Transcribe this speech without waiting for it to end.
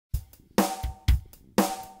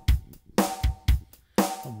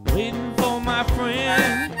waiting for my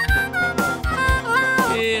friend,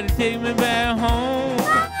 yeah, to take me back home.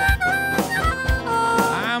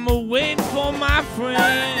 I'm waiting for my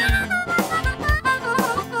friend,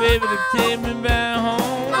 baby, to take me back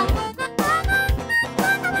home.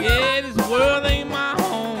 Yeah, this world ain't my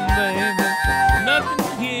home, baby.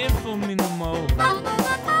 Nothing here for me no more.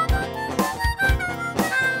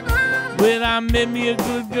 Well, I met me a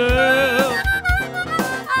good girl,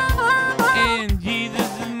 and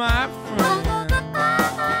Jesus is my friend.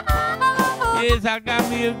 Yes, I got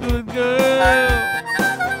me a good girl,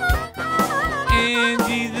 and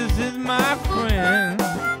Jesus is my friend.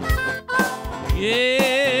 Yeah.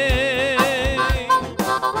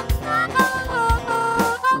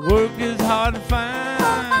 Work is hard to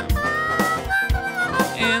find,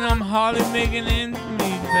 and I'm hardly making ends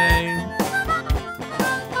meet, babe.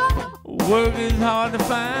 Work is hard to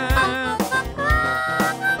find,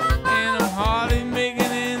 and I'm hardly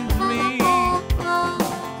making ends meet.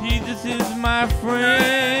 Jesus is my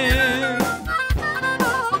friend.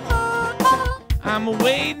 I'm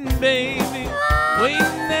waiting, baby,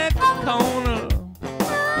 waiting at the corner.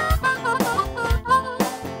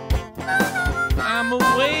 I'm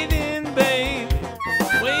waiting, baby,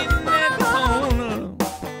 waiting at the corner.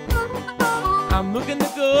 I'm looking to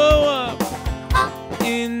go up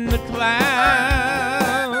in the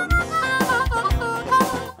clouds.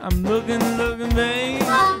 I'm looking, baby.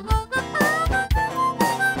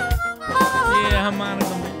 Yeah, harmonica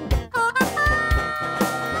man.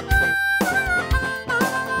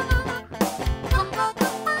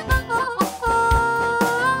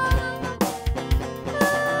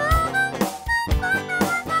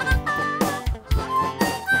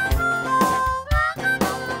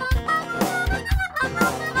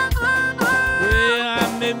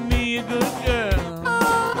 Me a good girl,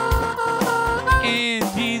 and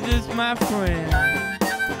Jesus my friend.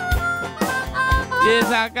 Yes,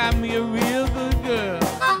 I got me a real good girl,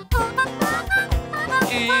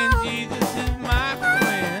 and Jesus is my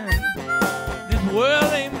friend. This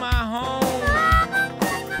world ain't my home.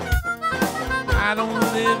 I don't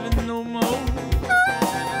live in no more.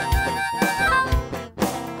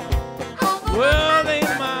 World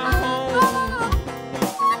ain't my home.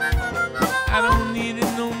 I don't need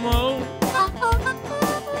it no more.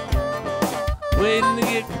 Waiting to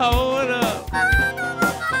get caught up.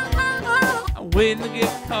 I'm waiting to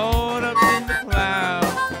get caught up in the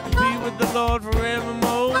clouds. Be with the Lord forevermore.